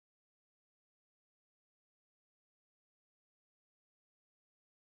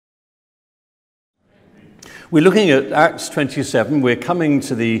We're looking at Acts 27. We're coming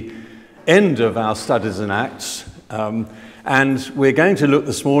to the end of our studies in Acts, and we're going to look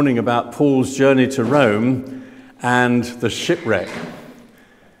this morning about Paul's journey to Rome and the shipwreck.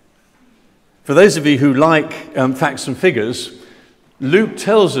 For those of you who like facts and figures, Luke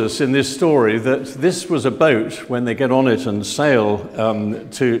tells us in this story that this was a boat, when they get on it and sail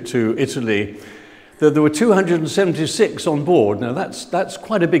to Italy, that there were 276 on board. Now that's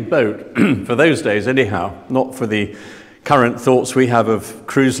quite a big boat for those days anyhow, not for the current thoughts we have of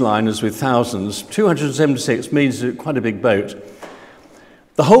cruise liners with thousands. 276 means quite a big boat.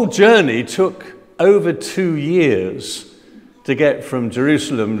 The whole journey took over 2 years to get from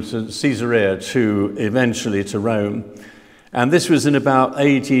Jerusalem to Caesarea to eventually to Rome. And this was in about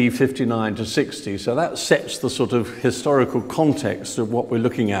AD 59 to 60, so that sets the sort of historical context of what we're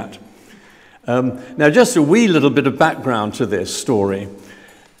looking at. Now, just a wee little bit of background to this story.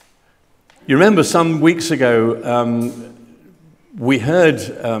 You remember some weeks ago, we heard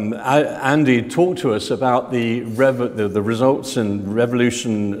Andy talk to us about the results and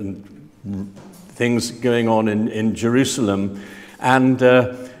revolution and things going on in Jerusalem. And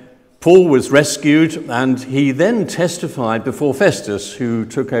Paul was rescued, and he then testified before Festus, who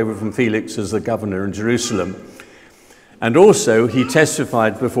took over from Felix as the governor in Jerusalem. And also he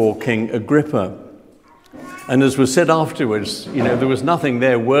testified before King Agrippa. And as was said afterwards, there was nothing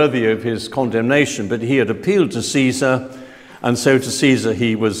there worthy of his condemnation, but he had appealed to Caesar, and so to Caesar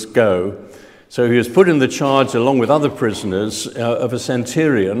he was go. So he was put in the charge, along with other prisoners, of a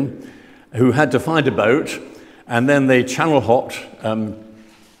centurion who had to find a boat, and then they channel hopped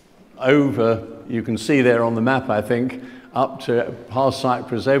over, you can see there on the map, I think, up to past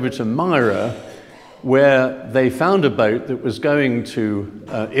Cyprus, over to Myra, where they found a boat that was going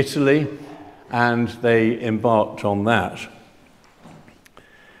to Italy, and they embarked on that.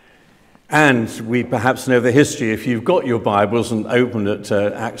 And we perhaps know the history. If you've got your Bibles and open at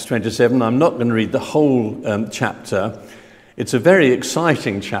Acts 27, I'm not going to read the whole chapter. It's a very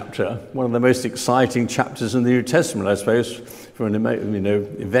exciting chapter, one of the most exciting chapters in the New Testament, I suppose, from an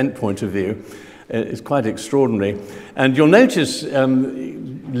event point of view. It's quite extraordinary. And you'll notice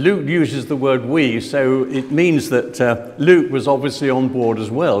Luke uses the word we, so it means that Luke was obviously on board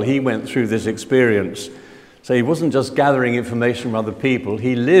as well. He went through this experience. So he wasn't just gathering information from other people,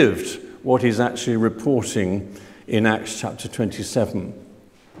 he lived what he's actually reporting in Acts chapter 27.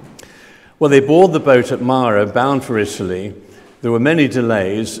 Well, they boarded the boat at Myra, bound for Italy. There were many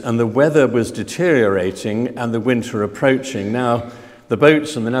delays, and the weather was deteriorating and the winter approaching. Now, the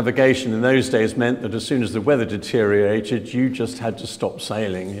boats and the navigation in those days meant that as soon as the weather deteriorated, you just had to stop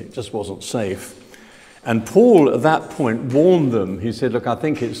sailing. It just wasn't safe. And Paul, at that point, warned them. He said, look, I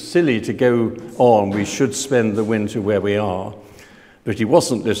think it's silly to go on. We should spend the winter where we are. But he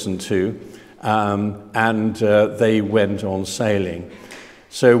wasn't listened to, and they went on sailing.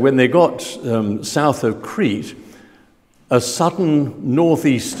 So when they got south of Crete, a sudden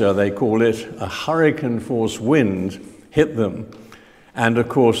northeaster, they call it, a hurricane-force wind hit them. And of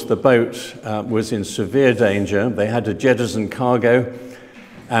course, the boat was in severe danger. They had to jettison cargo.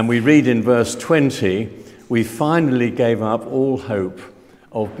 And we read in verse 20, we finally gave up all hope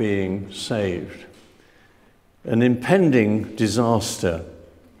of being saved. An impending disaster.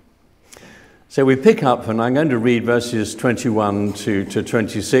 So we pick up, and I'm going to read verses 21 to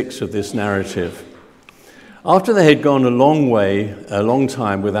 26 of this narrative. After they had gone a long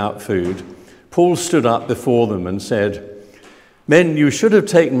time without food, Paul stood up before them and said, "Men, you should have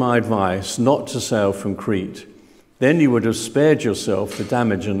taken my advice not to sail from Crete. Then you would have spared yourself the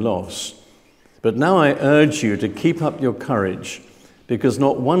damage and loss. But now I urge you to keep up your courage, because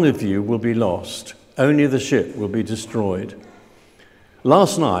not one of you will be lost, only the ship will be destroyed.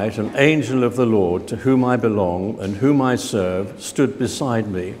 Last night, an angel of the Lord, to whom I belong and whom I serve, stood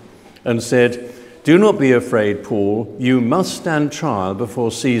beside me and said, 'Do not be afraid, Paul. You must stand trial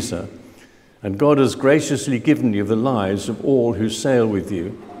before Caesar. And God has graciously given you the lives of all who sail with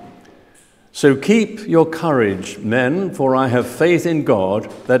you. So keep your courage, men, for I have faith in God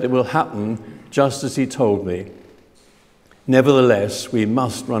that it will happen just as he told me. Nevertheless, we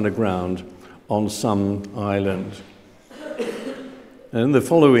must run aground on some island.'" And in the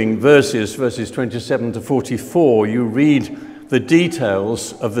following verses 27 to 44, you read the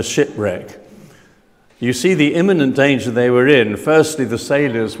details of the shipwreck. You see the imminent danger they were in. Firstly, the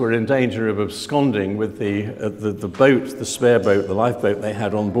sailors were in danger of absconding with the boat, the spare boat, the lifeboat they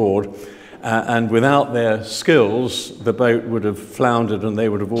had on board. And without their skills, the boat would have floundered and they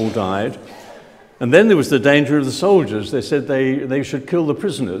would have all died. And then there was the danger of the soldiers. They said they should kill the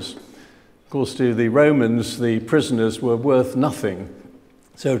prisoners. Of course, to the Romans, the prisoners were worth nothing.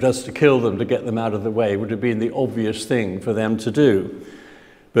 So just to kill them, to get them out of the way, would have been the obvious thing for them to do.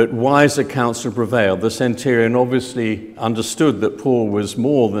 But wiser counsel prevailed. The centurion obviously understood that Paul was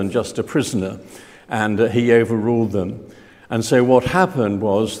more than just a prisoner, and he overruled them. And so what happened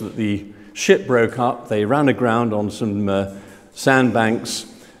was that the ship broke up, they ran aground on some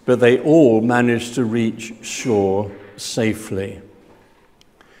sandbanks, but they all managed to reach shore safely.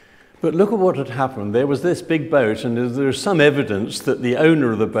 But look at what had happened. There was this big boat, and there's some evidence that the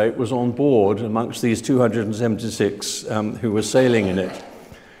owner of the boat was on board amongst these 276 who were sailing in it.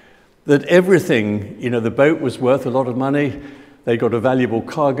 That everything, the boat was worth a lot of money. They got a valuable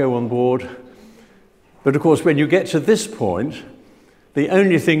cargo on board. But of course, when you get to this point, the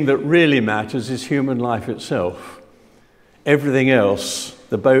only thing that really matters is human life itself. Everything else,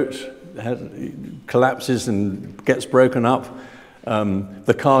 the boat collapses and gets broken up.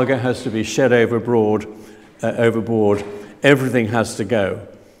 The cargo has to be shed overboard. Everything has to go.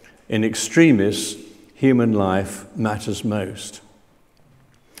 In extremis, human life matters most.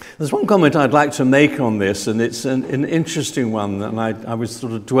 There's one comment I'd like to make on this, and it's an interesting one, and I was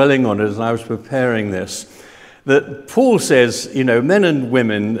sort of dwelling on it as I was preparing this. That Paul says, men and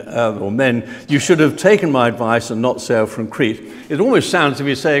women, or men, you should have taken my advice and not sailed from Crete. It almost sounds to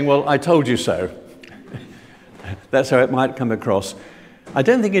me saying, well, I told you so. That's how it might come across. I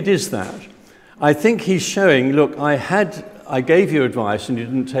don't think it is that. I think he's showing, look, I gave you advice and you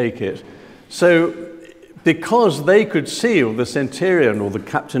didn't take it. So because they could see, or the centurion or the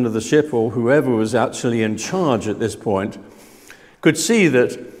captain of the ship or whoever was actually in charge at this point, could see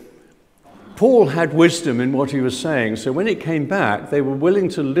that Paul had wisdom in what he was saying. So when it came back, they were willing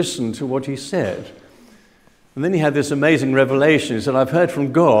to listen to what he said. And then he had this amazing revelation. He said, I've heard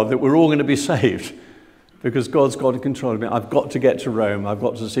from God that we're all going to be saved because God's got control of me. I've got to get to Rome. I've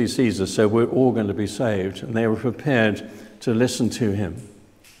got to see Caesar, so we're all going to be saved. And they were prepared to listen to him.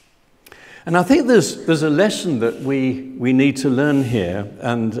 And I think there's a lesson that we need to learn here.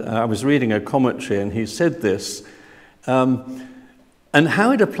 And I was reading a commentary, and he said this, and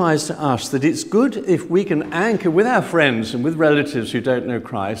how it applies to us, that it's good if we can anchor with our friends and with relatives who don't know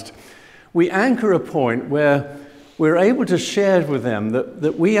Christ, we anchor a point where we're able to share with them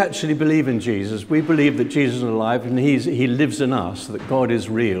that we actually believe in Jesus. We believe that Jesus is alive and he lives in us, that God is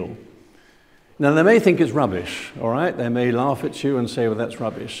real. Now, they may think it's rubbish, all right? They may laugh at you and say, well, that's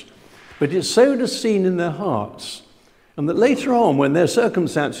rubbish. But it's sowed a seed in their hearts. And that later on, when their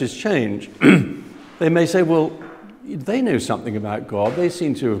circumstances change, they may say, well, they know something about God. They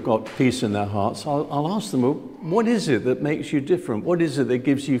seem to have got peace in their hearts. I'll ask them, well, what is it that makes you different? What is it that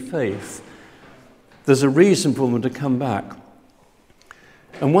gives you faith? There's a reason for them to come back.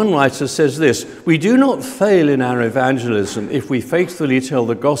 And one writer says this, we do not fail in our evangelism if we faithfully tell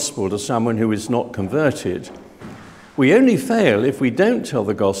the gospel to someone who is not converted. We only fail if we don't tell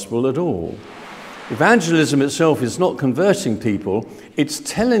the gospel at all. Evangelism itself is not converting people, it's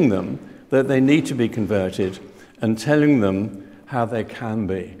telling them that they need to be converted and telling them how they can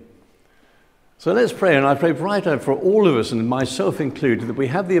be. So let's pray, and I pray right out for all of us, and myself included, that we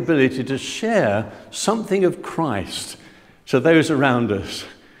have the ability to share something of Christ to those around us.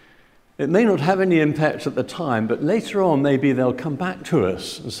 It may not have any impact at the time, but later on maybe they'll come back to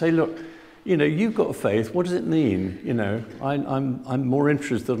us and say, look, you've got faith, what does it mean? I'm more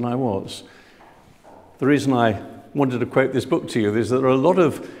interested than I was. The reason I wanted to quote this book to you is that there are a lot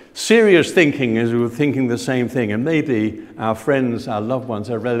of serious thinking as we were thinking the same thing, and maybe our friends, our loved ones,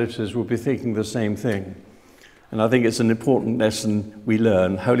 our relatives will be thinking the same thing. And I think it's an important lesson we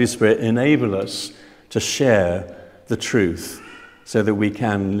learn. Holy Spirit, enable us to share the truth so that we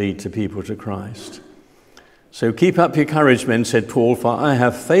can lead to people to Christ. So keep up your courage, men, said Paul, for I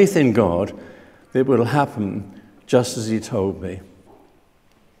have faith in God that it will happen just as he told me.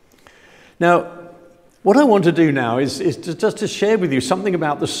 Now, what I want to do now is just to share with you something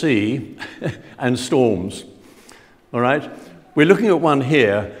about the sea and storms. All right? We're looking at one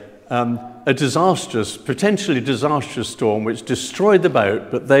here, a potentially disastrous storm which destroyed the boat,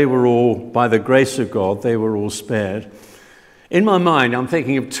 but they were all, by the grace of God, they were all spared. In my mind, I'm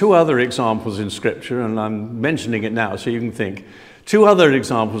thinking of two other examples in Scripture, and I'm mentioning it now so you can think. Two other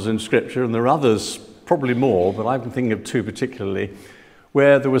examples in Scripture, and there are others, probably more, but I'm thinking of two particularly,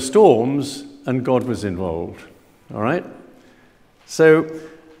 where there were storms and God was involved. All right? So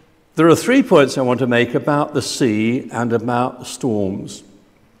there are 3 points I want to make about the sea and about storms.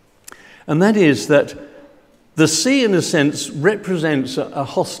 And that is that the sea, in a sense, represents a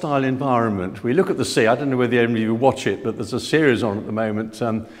hostile environment. We look at the sea. I don't know whether any of you watch it, but there's a series on at the moment,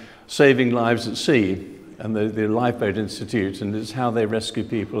 Saving Lives at Sea, and the Lifeboat Institute, and it's how they rescue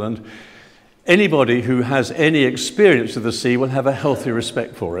people. And Anybody who has any experience of the sea will have a healthy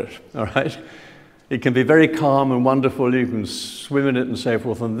respect for it, all right? It can be very calm and wonderful, you can swim in it and so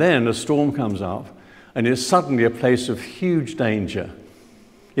forth, and then a storm comes up, and it's suddenly a place of huge danger.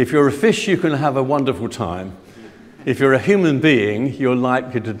 If you're a fish, you can have a wonderful time. If you're a human being, you're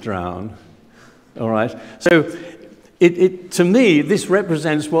likely to drown, all right? So to me, this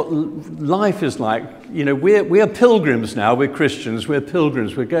represents what life is like. You know, we are pilgrims now, we're Christians, we're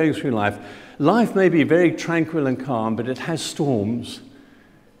pilgrims, we're going through life. Life may be very tranquil and calm, but it has storms.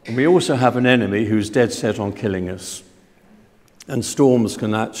 And we also have an enemy who's dead set on killing us. And storms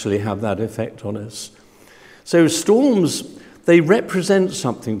can actually have that effect on us. So storms, they represent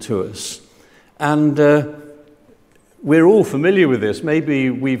something to us. And we're all familiar with this.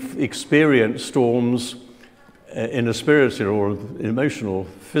 Maybe we've experienced storms in a spiritual or emotional,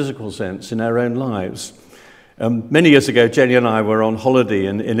 physical sense in our own lives. Many years ago, Jenny and I were on holiday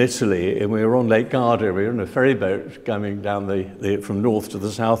in Italy, and we were on Lake Garda. We were in a ferry boat coming down from north to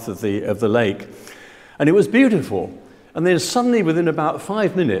the south of the lake. And it was beautiful. And then suddenly, within about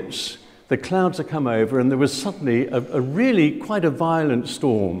 5 minutes, the clouds had come over, and there was suddenly a really quite a violent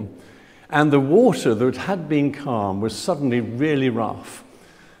storm. And the water that had been calm was suddenly really rough.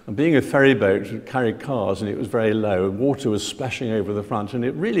 And being a ferry boat, it carried cars, and it was very low. Water was splashing over the front, and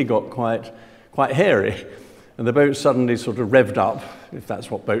it really got quite hairy. And the boat suddenly sort of revved up, if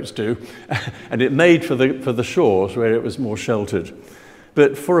that's what boats do, and it made for the shores where it was more sheltered.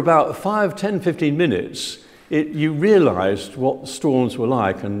 But for about 5, 10, 15 minutes, you realized what storms were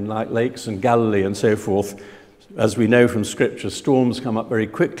like, and like lakes and Galilee and so forth. As we know from Scripture, storms come up very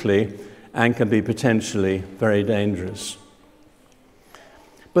quickly and can be potentially very dangerous.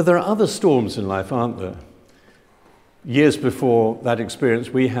 But there are other storms in life, aren't there? Years before that experience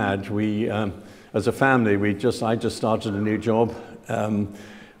we had, as a family, I just started a new job.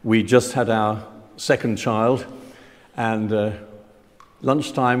 We just had our second child, and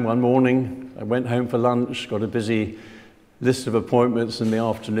lunchtime one morning, I went home for lunch, got a busy list of appointments in the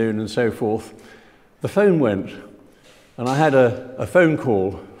afternoon and so forth. The phone went, and I had a phone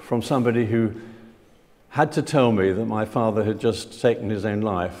call from somebody who had to tell me that my father had just taken his own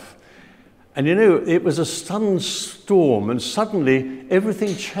life. And you know, it was a sudden storm, and suddenly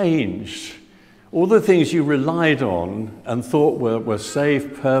everything changed. All the things you relied on and thought were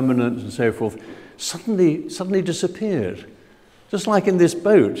safe, permanent, and so forth, suddenly disappeared. Just like in this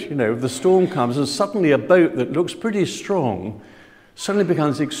boat, you know, the storm comes and suddenly a boat that looks pretty strong suddenly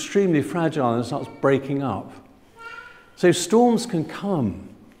becomes extremely fragile and starts breaking up. So storms can come.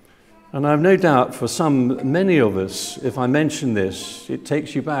 And I have no doubt for many of us, if I mention this, it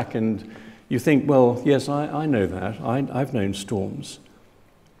takes you back and you think, well, yes, I know that. I've known storms.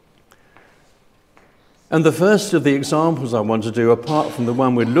 And the first of the examples I want to do, apart from the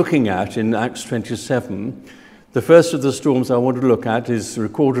one we're looking at in Acts 27, the first of the storms I want to look at is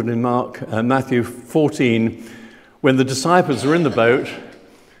recorded in Matthew 14, when the disciples are in the boat,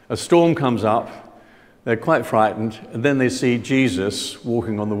 a storm comes up, they're quite frightened, and then they see Jesus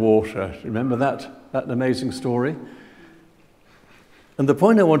walking on the water. Remember that amazing story? And the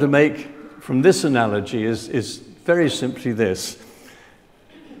point I want to make from this analogy is very simply this.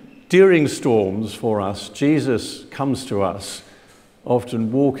 During storms for us, Jesus comes to us,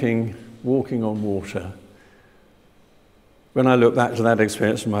 often walking on water. When I look back to that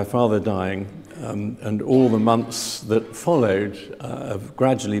experience of my father dying and all the months that followed of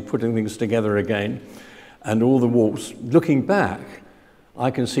gradually putting things together again and all the walks, looking back,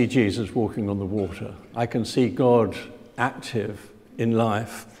 I can see Jesus walking on the water. I can see God active in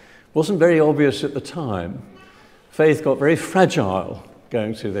life. It wasn't very obvious at the time. Faith got very fragile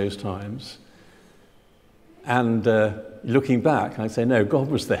going through those times. And looking back, I say, no, God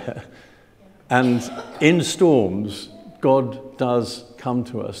was there. And in storms, God does come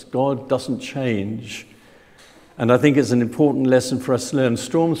to us. God doesn't change. And I think it's an important lesson for us to learn.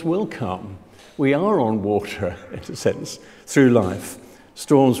 Storms will come. We are on water, in a sense, through life.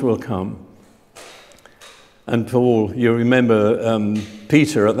 Storms will come. And Paul, you remember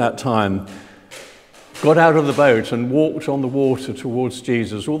Peter at that time, got out of the boat and walked on the water towards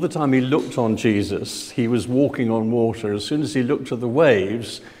Jesus. All the time he looked on Jesus, he was walking on water. As soon as he looked at the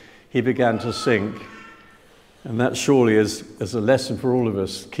waves, he began to sink. And that surely is a lesson for all of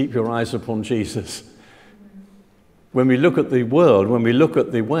us. Keep your eyes upon Jesus. When we look at the world, when we look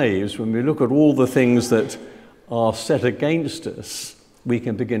at the waves, when we look at all the things that are set against us, we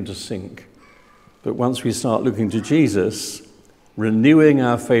can begin to sink. But once we start looking to Jesus, renewing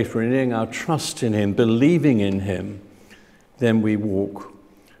our faith, renewing our trust in him, believing in him, then we walk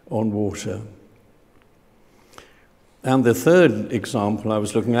on water. And the third example I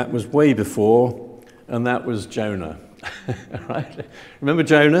was looking at was way before, and that was Jonah. Right? Remember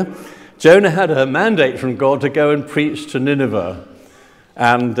Jonah? Jonah had a mandate from God to go and preach to Nineveh.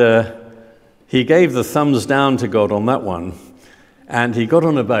 And he gave the thumbs down to God on that one. And he got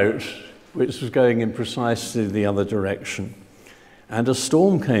on a boat which was going in precisely the other direction. And a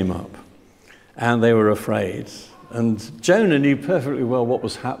storm came up, and they were afraid. And Jonah knew perfectly well what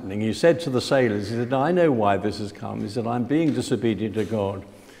was happening. He said to the sailors, he said, I know why this has come. He said, I'm being disobedient to God.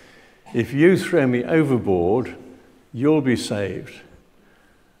 If you throw me overboard, you'll be saved.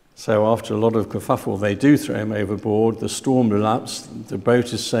 So after a lot of kerfuffle, they do throw him overboard. The storm relapses, the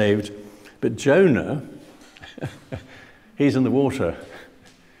boat is saved. But Jonah, he's in the water.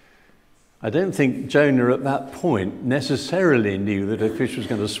 I don't think Jonah at that point necessarily knew that a fish was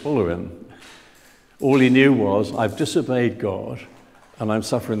going to swallow him. All he knew was, I've disobeyed God and I'm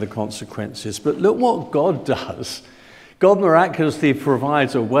suffering the consequences. But look what God does. God miraculously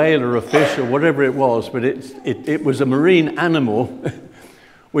provides a whale or a fish or whatever it was, but it was a marine animal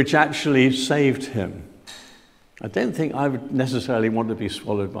which actually saved him. I don't think I would necessarily want to be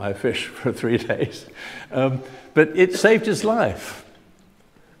swallowed by a fish for 3 days, but it saved his life.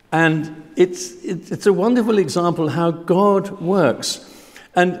 And it's a wonderful example how God works.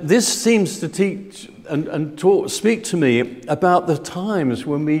 And this seems to teach and speak to me about the times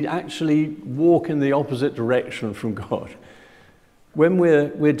when we actually walk in the opposite direction from God, when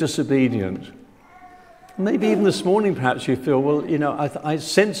we're disobedient. Maybe even this morning perhaps you feel, well, you know, I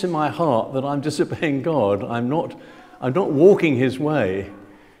sense in my heart that I'm disobeying God. I'm not walking his way.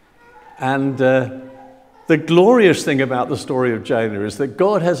 And the glorious thing about the story of Jonah is that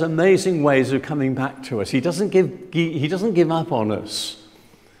God has amazing ways of coming back to us. He doesn't give up on us.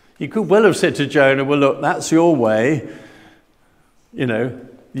 He could well have said to Jonah, well, look, that's your way. You know,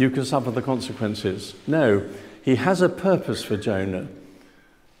 you can suffer the consequences. No, he has a purpose for Jonah.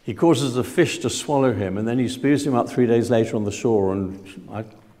 He causes the fish to swallow him, and then he spews him up 3 days later on the shore. And I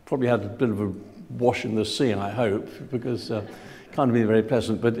probably had a bit of a wash in the sea, I hope, because it can't be very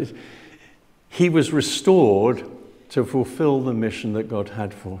pleasant. But he was restored to fulfill the mission that God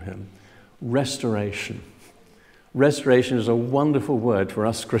had for him. Restoration. Restoration is a wonderful word for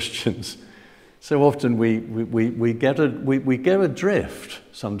us Christians. So often we get adrift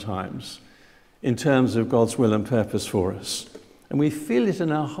sometimes in terms of God's will and purpose for us. And we feel it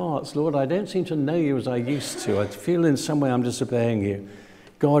in our hearts, Lord, I don't seem to know you as I used to. I feel in some way I'm disobeying you.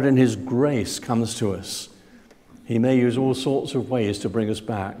 God in his grace comes to us. He may use all sorts of ways to bring us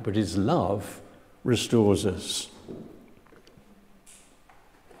back, but his love restores us.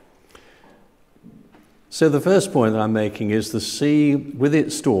 So the first point that I'm making is the sea with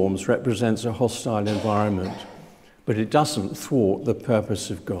its storms represents a hostile environment, but it doesn't thwart the purpose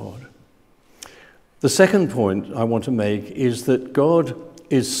of God. The second point I want to make is that God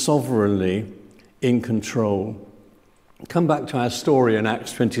is sovereignly in control. Come back to our story in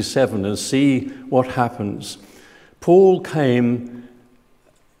Acts 27 and see what happens. Paul came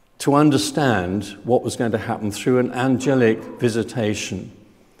to understand what was going to happen through an angelic visitation.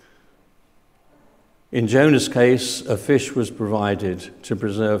 In Jonah's case, a fish was provided to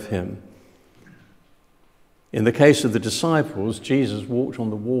preserve him. In the case of the disciples, Jesus walked on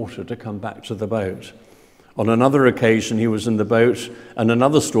the water to come back to the boat. On another occasion, he was in the boat and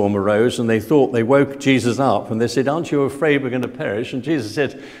another storm arose, and they thought they woke Jesus up and they said, aren't you afraid we're going to perish? And Jesus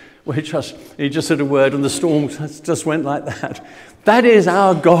said, well, he just said a word and the storm just went like that. That is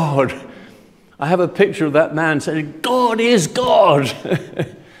our God. I have a picture of that man saying, God is God.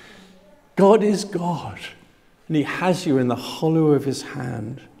 God is God. And he has you in the hollow of his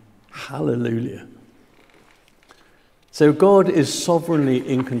hand. Hallelujah. So God is sovereignly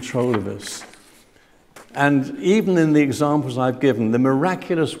in control of us. And even in the examples I've given, the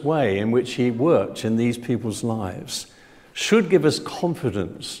miraculous way in which he worked in these people's lives should give us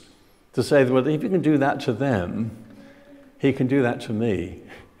confidence to say, well, if he can do that to them, he can do that to me.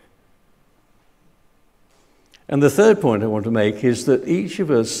 And the third point I want to make is that each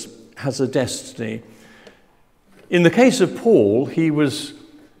of us has a destiny. In the case of Paul, he was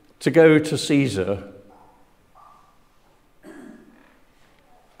to go to Caesar,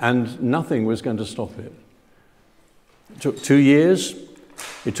 and nothing was going to stop it. It took 2 years,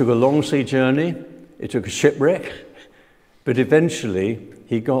 it took a long sea journey, it took a shipwreck, but eventually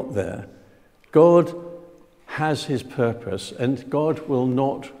he got there. God has his purpose, and God will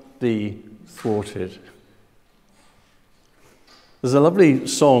not be thwarted. There's a lovely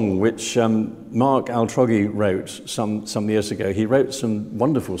song which Mark Altrogge wrote some years ago. He wrote some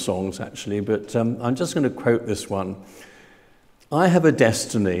wonderful songs, actually, but I'm just going to quote this one. I have a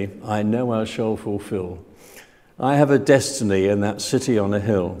destiny I know I shall fulfill. I have a destiny in that city on a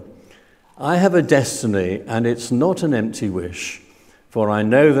hill. I have a destiny, and it's not an empty wish, for I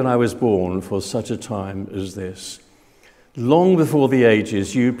know that I was born for such a time as this. Long before the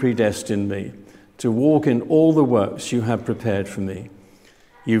ages, you predestined me to walk in all the works you have prepared for me.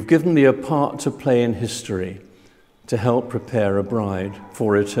 You've given me a part to play in history, to help prepare a bride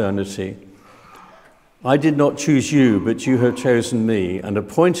for eternity. I did not choose you, but you have chosen me and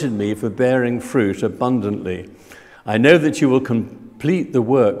appointed me for bearing fruit abundantly. I know that you will complete the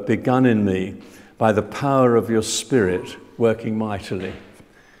work begun in me by the power of your Spirit working mightily.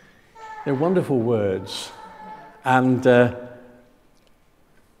 They're wonderful words. And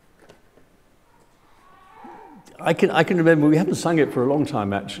I can remember, we haven't sung it for a long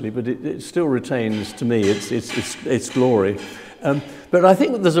time actually, but it still retains to me its glory. But I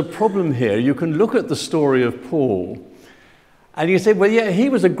think that there's a problem here. You can look at the story of Paul, and you say, well, yeah, he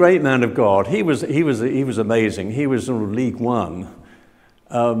was a great man of God. He was amazing. He was sort of League One.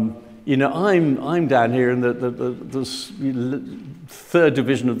 You know, I'm down here in the third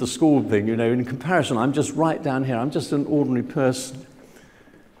division of the school thing. You know, in comparison, I'm just right down here. I'm just an ordinary person.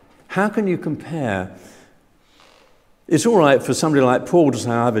 How can you compare? It's all right for somebody like Paul to say,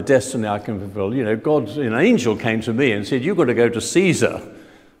 I have a destiny I can fulfill. You know, an angel came to me and said, you've got to go to Caesar.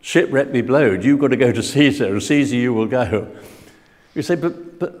 Shipwrecked be blowed. You've got to go to Caesar, and Caesar you will go. You say,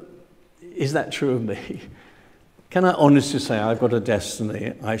 but is that true of me? Can I honestly say I've got a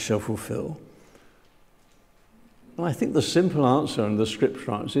destiny I shall fulfill? And I think the simple answer and the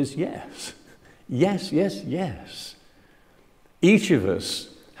scripture answer is yes. Yes, yes, yes. Each of us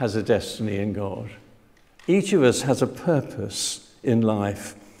has a destiny in God. Each of us has a purpose in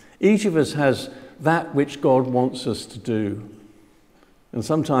life. Each of us has that which God wants us to do. And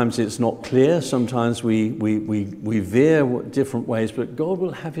sometimes it's not clear. Sometimes we veer different ways, but God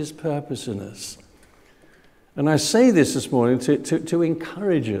will have his purpose in us. And I say this morning to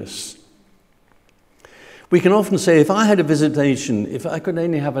encourage us. We can often say, if I had a visitation, if I could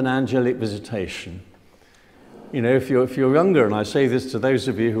only have an angelic visitation. You know, if you're younger, and I say this to those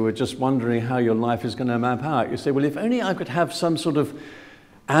of you who are just wondering how your life is going to map out, you say, well, if only I could have some sort of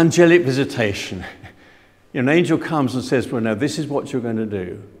angelic visitation. You know, an angel comes and says, well, no, this is what you're going to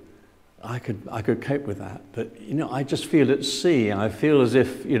do. I could cope with that. But, you know, I just feel at sea. I feel as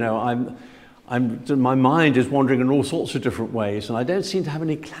if, you know, my mind is wandering in all sorts of different ways, and I don't seem to have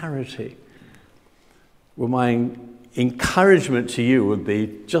any clarity. Well, my encouragement to you would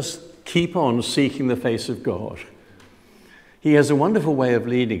be just keep on seeking the face of God. He has a wonderful way of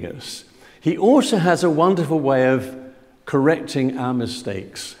leading us. He also has a wonderful way of correcting our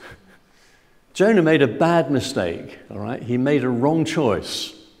mistakes. Jonah made a bad mistake, all right? He made a wrong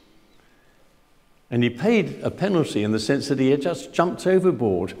choice. And he paid a penalty in the sense that he had just jumped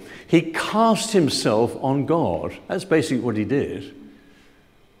overboard. He cast himself on God. That's basically what he did.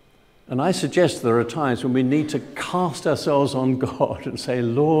 And I suggest there are times when we need to cast ourselves on God and say,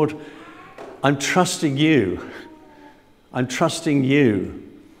 Lord, I'm trusting you. I'm trusting you.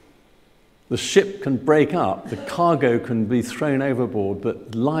 The ship can break up, the cargo can be thrown overboard,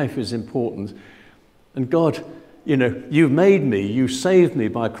 but life is important. And God, you know, you've made me, you saved me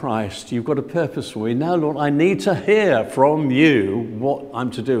by Christ, you've got a purpose for me. Now, Lord, I need to hear from you what I'm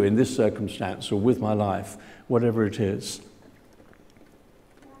to do in this circumstance or with my life, whatever it is.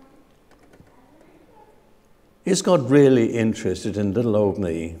 Is God really interested in little old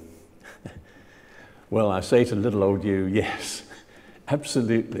me? Well, I say to little old you, yes,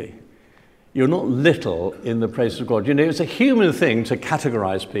 absolutely. You're not little in the presence of God. You know, it's a human thing to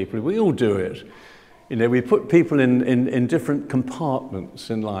categorize people. We all do it. You know, we put people in different compartments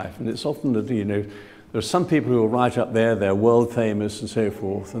in life. And it's often that, you know, there's some people who are right up there, they're world famous and so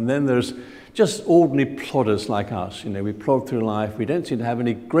forth. And then there's just ordinary plodders like us. You know, we plod through life. We don't seem to have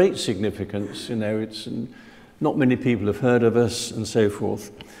any great significance. You know, not many people have heard of us and so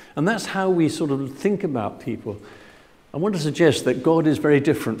forth. And that's how we sort of think about people. I want to suggest that God is very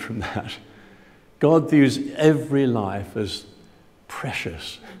different from that. God views every life as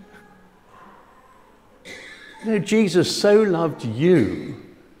precious. You know, Jesus so loved you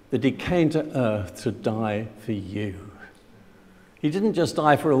that he came to earth to die for you. He didn't just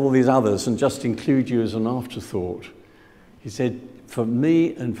die for all these others and just include you as an afterthought. He said, for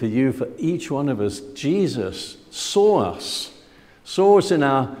me and for you, for each one of us, Jesus saw us in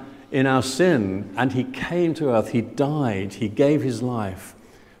our sin, and he came to earth, he died, he gave his life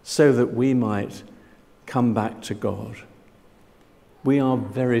so that we might come back to God. We are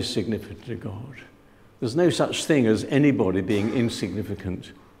very significant to God. There's no such thing as anybody being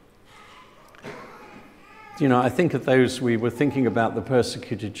insignificant. You know, I think of those, we were thinking about the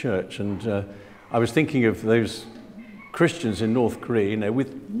persecuted church, and I was thinking of those Christians in North Korea,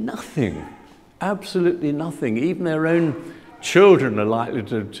 with nothing, absolutely nothing. Even their own children are likely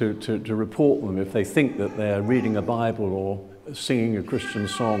to report them if they think that they're reading a Bible or singing a Christian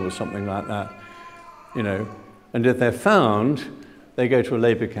song or something like that, And if they're found, they go to a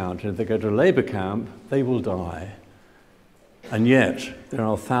labour camp. And if they go to a labour camp, they will die. And yet, there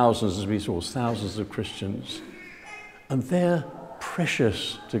are thousands, as we saw, thousands of Christians. And they're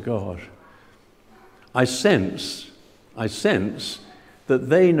precious to God. I sense that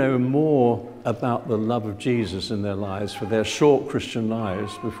they know more about the love of Jesus in their lives, for their short Christian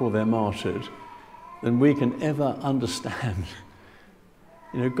lives before they're martyred, than we can ever understand.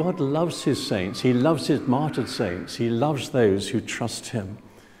 God loves his saints. He loves his martyred saints. He loves those who trust him.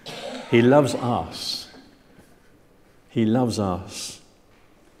 He loves us. He loves us.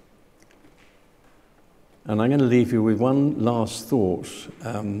 And I'm going to leave you with one last thought,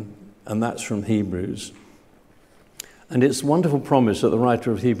 and that's from Hebrews. And it's a wonderful promise that the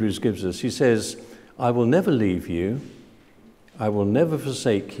writer of Hebrews gives us. He says, I will never leave you. I will never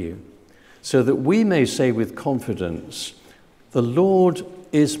forsake you, so that we may say with confidence, the Lord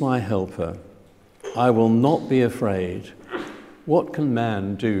is my helper. I will not be afraid. What can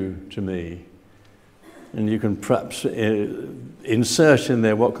man do to me? And you can perhaps insert in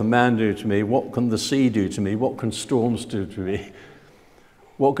there, what can man do to me? What can the sea do to me? What can storms do to me?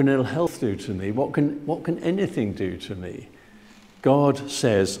 What can ill health do to me? What can anything do to me? God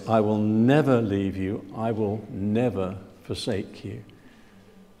says, I will never leave you. I will never forsake you.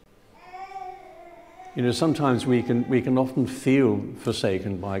 Sometimes we can often feel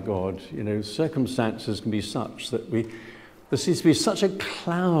forsaken by God. Circumstances can be such that there seems to be such a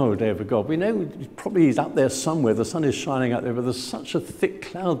cloud over God. We know probably he's up there somewhere. The sun is shining out there, but there's such a thick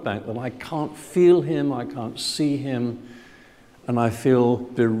cloud bank that I can't feel him. I can't see him. And I feel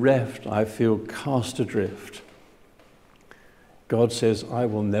bereft. I feel cast adrift. God says, I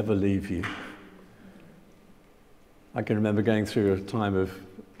will never leave you. I can remember going through a time of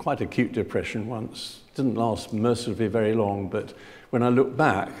quite acute depression once. It didn't last mercifully very long, but when I look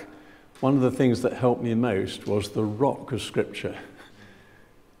back, one of the things that helped me most was the rock of Scripture.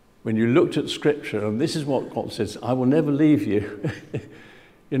 When you looked at Scripture, and this is what God says, I will never leave you.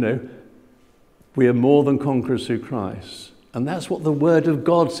 We are more than conquerors through Christ. And that's what the Word of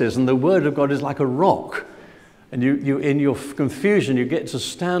God says. And the Word of God is like a rock. And you in your confusion, you get to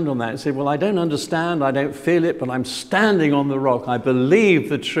stand on that and say, well, I don't understand, I don't feel it, but I'm standing on the rock. I believe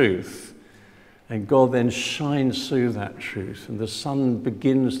the truth. And God then shines through that truth. And the sun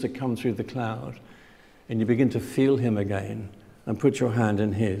begins to come through the cloud. And you begin to feel him again and put your hand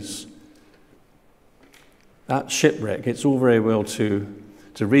in his. That shipwreck, it's all very well to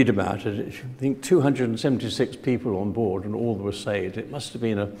read about it. I think 276 people on board and all were saved. It must have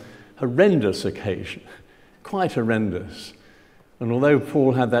been a horrendous occasion. Quite horrendous. And although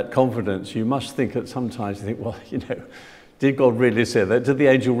Paul had that confidence, you must think that sometimes you think, well, did God really say that? Did the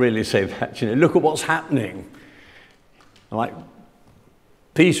angel really say that? Look at what's happening. Like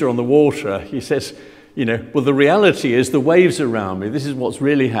Peter on the water, he says, well, the reality is the waves around me. This is what's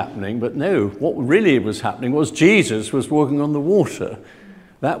really happening. But no, what really was happening was Jesus was walking on the water.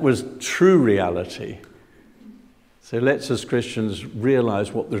 That was true reality. So let's, as Christians,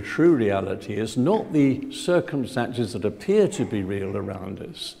 realize what the true reality is, not the circumstances that appear to be real around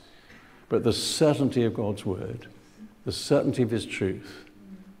us, but the certainty of God's word, the certainty of his truth.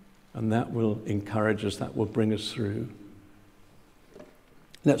 And that will encourage us, that will bring us through.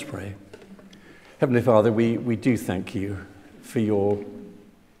 Let's pray. Heavenly Father, we do thank you for your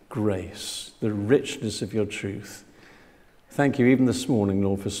grace, the richness of your truth. Thank you even this morning,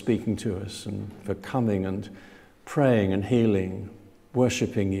 Lord, for speaking to us and for coming and praying and healing,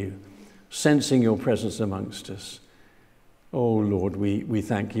 worshipping you, sensing your presence amongst us. Oh, Lord, we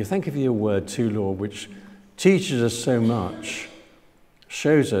thank you. Thank you for your word too, Lord, which teaches us so much,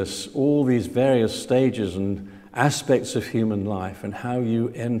 shows us all these various stages and aspects of human life and how you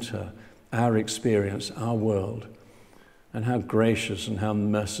enter our experience, our world, and how gracious and how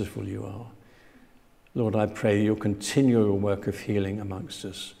merciful you are. Lord, I pray you'll continue your work of healing amongst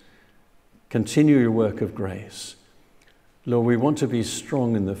us. Continue your work of grace. Lord, we want to be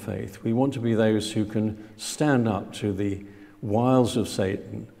strong in the faith. We want to be those who can stand up to the wiles of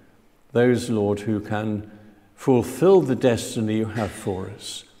Satan. Those, Lord, who can fulfill the destiny you have for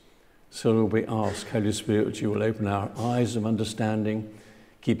us. So, Lord, we ask, Holy Spirit, you will open our eyes of understanding,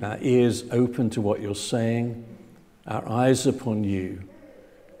 keep our ears open to what you're saying, our eyes upon you.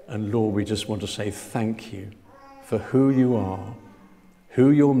 And Lord, we just want to say thank you for who you are,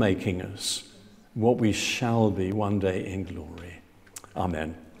 who you're making us, what we shall be one day in glory.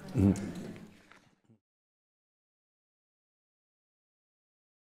 Amen.